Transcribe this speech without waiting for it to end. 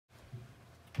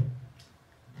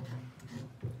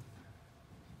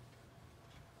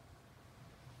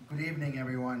Good evening,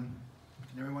 everyone.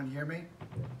 Can everyone hear me?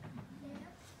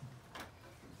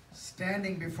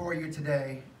 Standing before you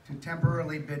today to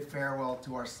temporarily bid farewell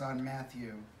to our son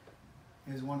Matthew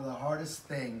is one of the hardest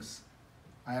things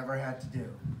I ever had to do.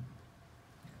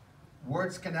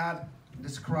 Words cannot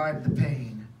describe the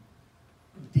pain,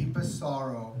 deepest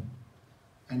sorrow,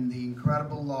 and the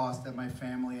incredible loss that my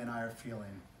family and I are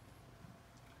feeling.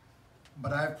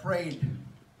 But I've prayed,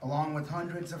 along with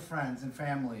hundreds of friends and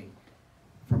family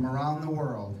from around the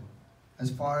world, as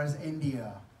far as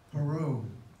India, Peru,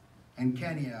 and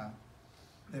Kenya,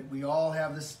 that we all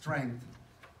have the strength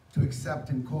to accept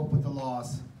and cope with the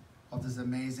loss of this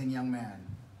amazing young man.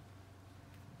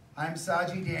 I'm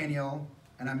Saji Daniel,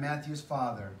 and I'm Matthew's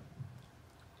father.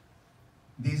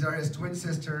 These are his twin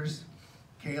sisters,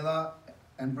 Kayla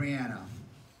and Brianna.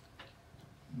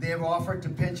 They have offered to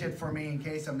pinch it for me in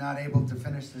case I'm not able to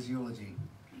finish this eulogy.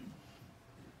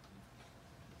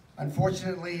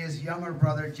 Unfortunately, his younger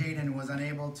brother, Jaden, was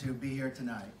unable to be here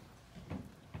tonight.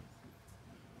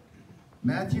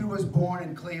 Matthew was born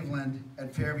in Cleveland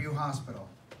at Fairview Hospital.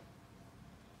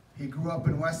 He grew up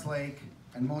in Westlake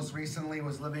and most recently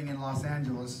was living in Los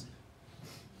Angeles,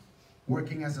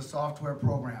 working as a software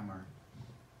programmer.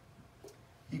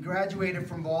 He graduated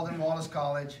from Baldwin Wallace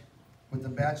College with a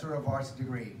Bachelor of Arts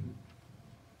degree.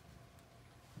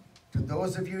 To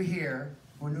those of you here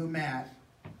who knew Matt,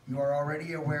 you are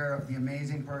already aware of the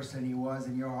amazing person he was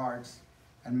in your hearts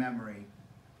and memory.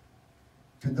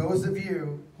 To those of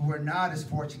you who are not as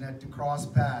fortunate to cross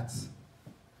paths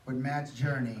with Matt's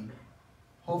journey,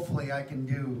 hopefully I can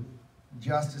do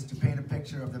justice to paint a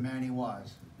picture of the man he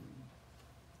was.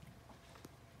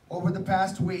 Over the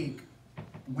past week,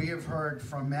 we have heard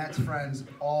from Matt's friends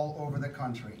all over the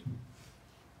country,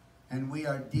 and we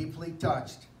are deeply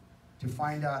touched to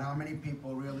find out how many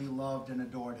people really loved and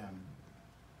adored him.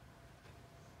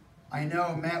 I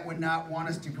know Matt would not want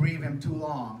us to grieve him too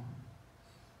long.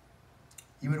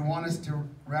 He would want us to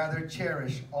rather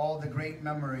cherish all the great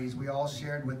memories we all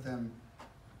shared with him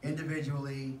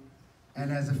individually and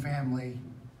as a family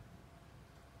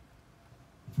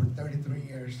for 33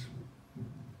 years.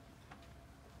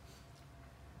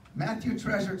 Matthew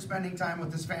treasured spending time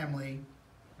with his family,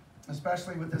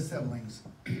 especially with his siblings.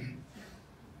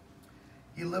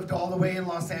 He lived all the way in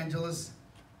Los Angeles,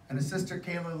 and his sister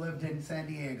Kayla lived in San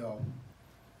Diego.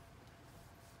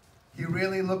 He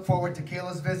really looked forward to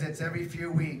Kayla's visits every few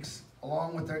weeks,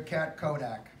 along with their cat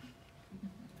Kodak.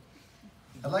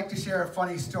 I'd like to share a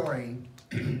funny story.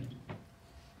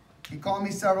 He called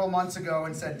me several months ago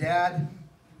and said, "Dad,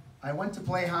 I went to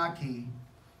play hockey,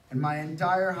 and my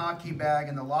entire hockey bag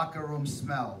in the locker room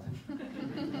smelled."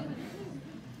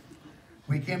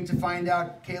 We came to find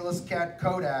out Kayla's cat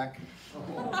Kodak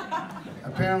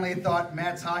apparently thought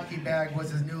Matt's hockey bag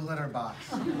was his new litter box.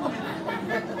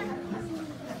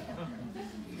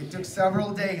 It took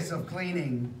several days of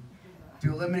cleaning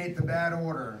to eliminate the bad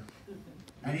odor,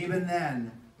 and even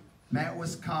then, Matt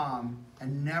was calm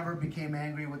and never became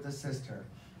angry with his sister.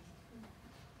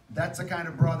 That's the kind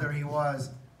of brother he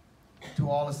was to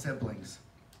all his siblings.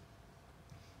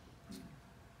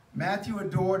 Matthew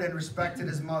adored and respected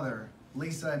his mother,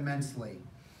 Lisa, immensely.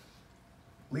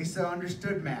 Lisa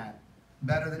understood Matt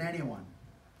better than anyone.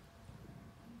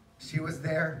 She was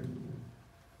there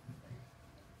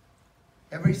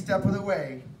every step of the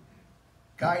way,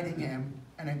 guiding him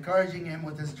and encouraging him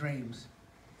with his dreams,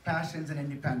 passions, and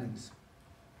independence.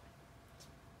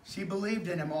 She believed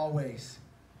in him always,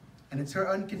 and it's her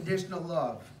unconditional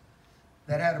love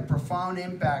that had a profound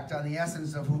impact on the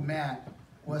essence of who Matt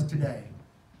was today.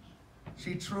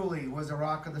 She truly was a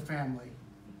rock of the family.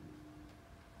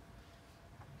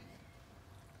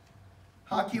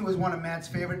 Hockey was one of Matt's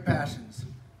favorite passions.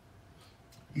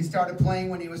 He started playing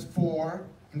when he was 4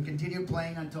 and continued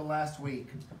playing until last week.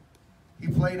 He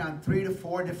played on 3 to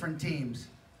 4 different teams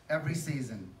every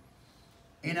season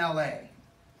in LA,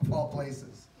 of all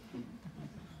places.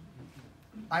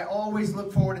 I always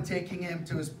look forward to taking him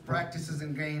to his practices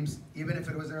and games, even if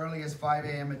it was early as 5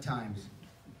 a.m. at times.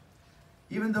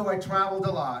 Even though I traveled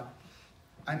a lot,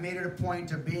 I made it a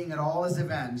point of being at all his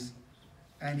events,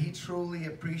 and he truly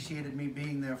appreciated me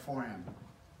being there for him.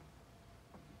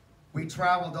 We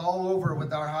traveled all over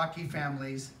with our hockey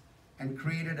families and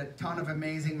created a ton of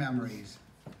amazing memories.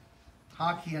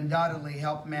 Hockey undoubtedly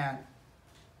helped Matt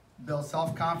build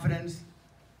self-confidence,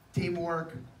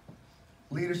 teamwork,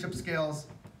 leadership skills,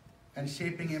 and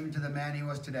shaping him into the man he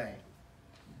was today.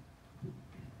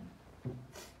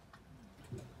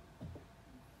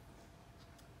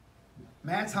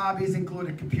 Matt's hobbies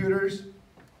included computers,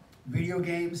 video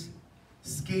games,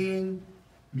 skiing,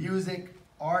 music,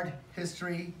 art,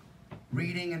 history,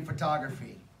 reading, and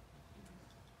photography.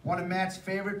 One of Matt's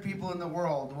favorite people in the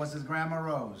world was his Grandma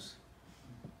Rose.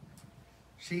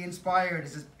 She inspired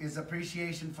his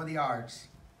appreciation for the arts,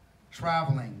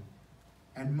 traveling,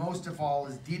 and most of all,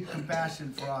 his deep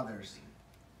compassion for others.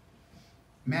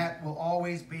 Matt will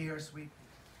always be her sweet.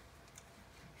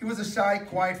 He was a shy,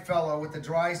 quiet fellow with a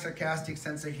dry, sarcastic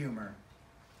sense of humor.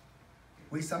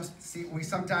 We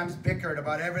sometimes bickered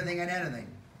about everything and anything.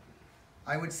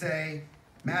 I would say,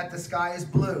 "Matt, the sky is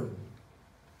blue."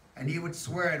 And he would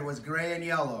swear it was gray and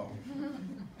yellow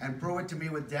and prove it to me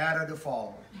with data to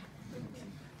follow.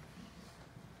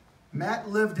 Matt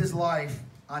lived his life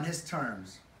on his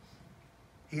terms.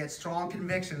 He had strong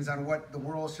convictions on what the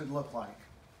world should look like.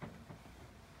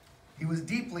 He was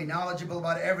deeply knowledgeable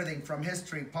about everything from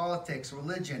history, politics,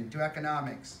 religion, to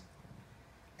economics.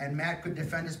 And Matt could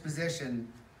defend his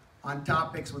position on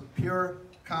topics with pure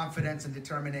confidence and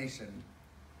determination.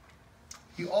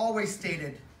 He always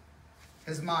stated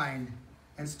his mind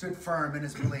and stood firm in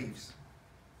his beliefs.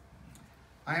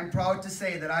 I am proud to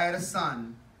say that I had a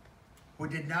son who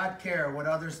did not care what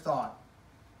others thought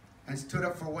and stood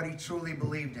up for what he truly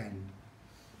believed in,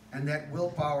 and that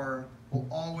willpower will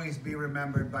always be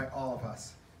remembered by all of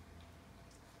us.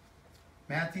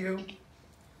 Matthew,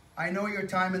 I know your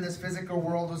time in this physical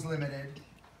world was limited.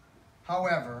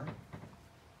 However,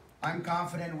 I'm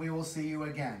confident we will see you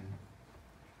again.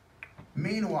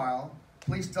 Meanwhile,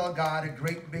 please tell God a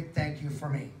great big thank you for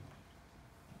me.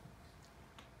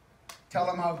 Tell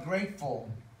him how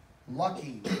grateful,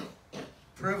 lucky,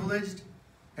 privileged,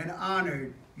 and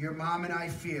honored your mom and I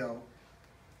feel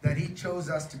that he chose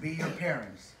us to be your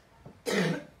parents.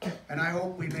 And I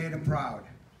hope we made him proud.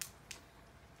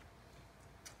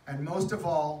 And most of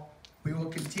all, we will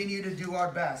continue to do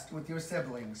our best with your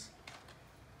siblings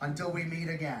until we meet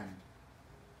again.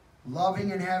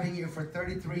 Loving and having you for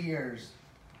 33 years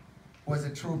was a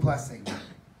true blessing.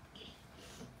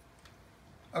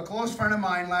 A close friend of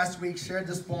mine last week shared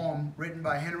this poem written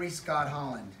by Henry Scott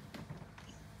Holland.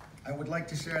 I would like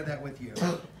to share that with you.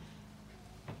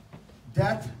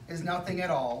 Death is Nothing at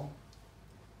All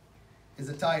is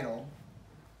the title.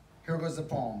 Here goes the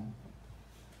poem.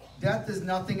 Death is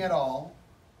nothing at all.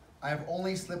 I have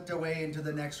only slipped away into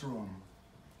the next room.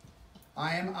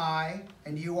 I am I,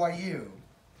 and you are you.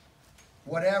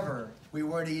 Whatever we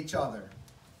were to each other,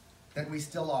 that we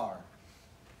still are.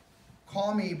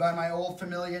 Call me by my old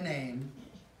familiar name.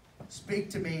 Speak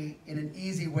to me in an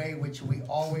easy way which we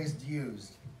always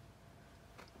used.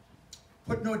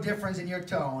 Put no difference in your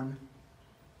tone.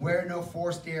 Wear no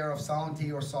forced air of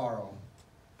solemnity or sorrow.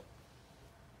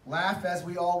 Laugh as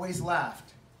we always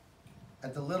laughed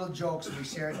at the little jokes we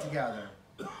shared together.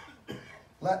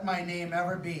 Let my name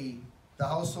ever be the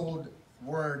household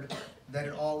word that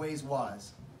it always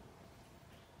was.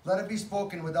 Let it be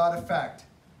spoken without effect,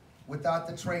 without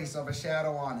the trace of a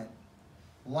shadow on it.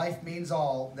 Life means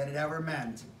all that it ever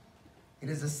meant. It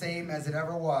is the same as it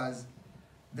ever was.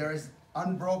 There is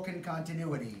unbroken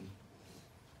continuity.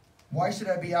 Why should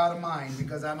I be out of mind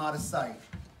because I'm out of sight?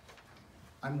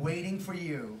 I'm waiting for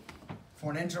you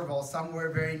for an interval somewhere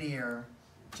very near,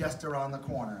 just around the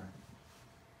corner.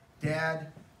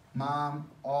 Dad, Mom,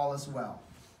 all is well.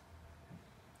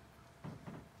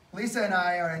 Lisa and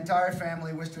I, our entire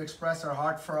family, wish to express our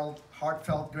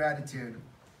heartfelt gratitude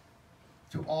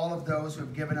to all of those who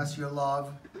have given us your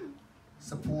love,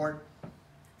 support,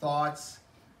 thoughts.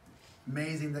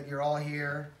 Amazing that you're all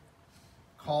here.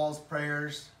 Calls,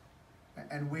 prayers,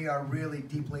 and we are really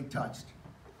deeply touched.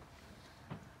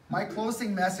 My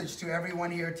closing message to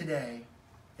everyone here today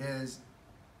is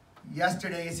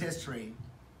yesterday is history,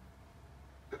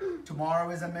 tomorrow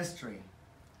is a mystery,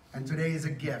 and today is a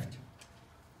gift.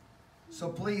 So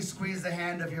please squeeze the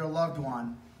hand of your loved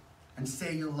one and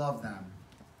say you love them.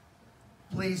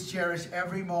 Please cherish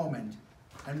every moment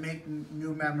and make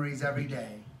new memories every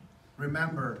day.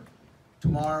 Remember,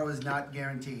 tomorrow is not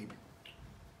guaranteed.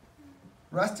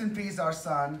 Rest in peace, our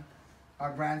son,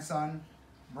 our grandson,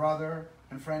 brother,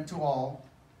 and friend to all.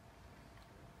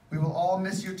 We will all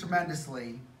miss you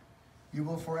tremendously. You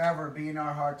will forever be in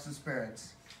our hearts and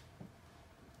spirits.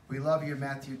 We love you,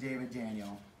 Matthew, David,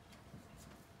 Daniel.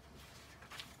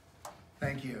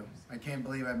 Thank you. I can't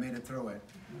believe I made it through it.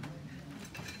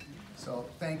 So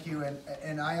thank you.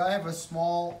 And I have a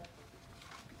small,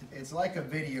 it's like a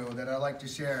video that I like to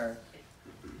share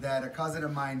that a cousin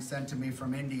of mine sent to me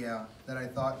from India that I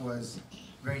thought was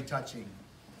very touching.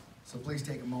 So please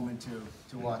take a moment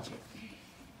to watch it.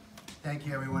 Thank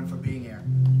you everyone for being here.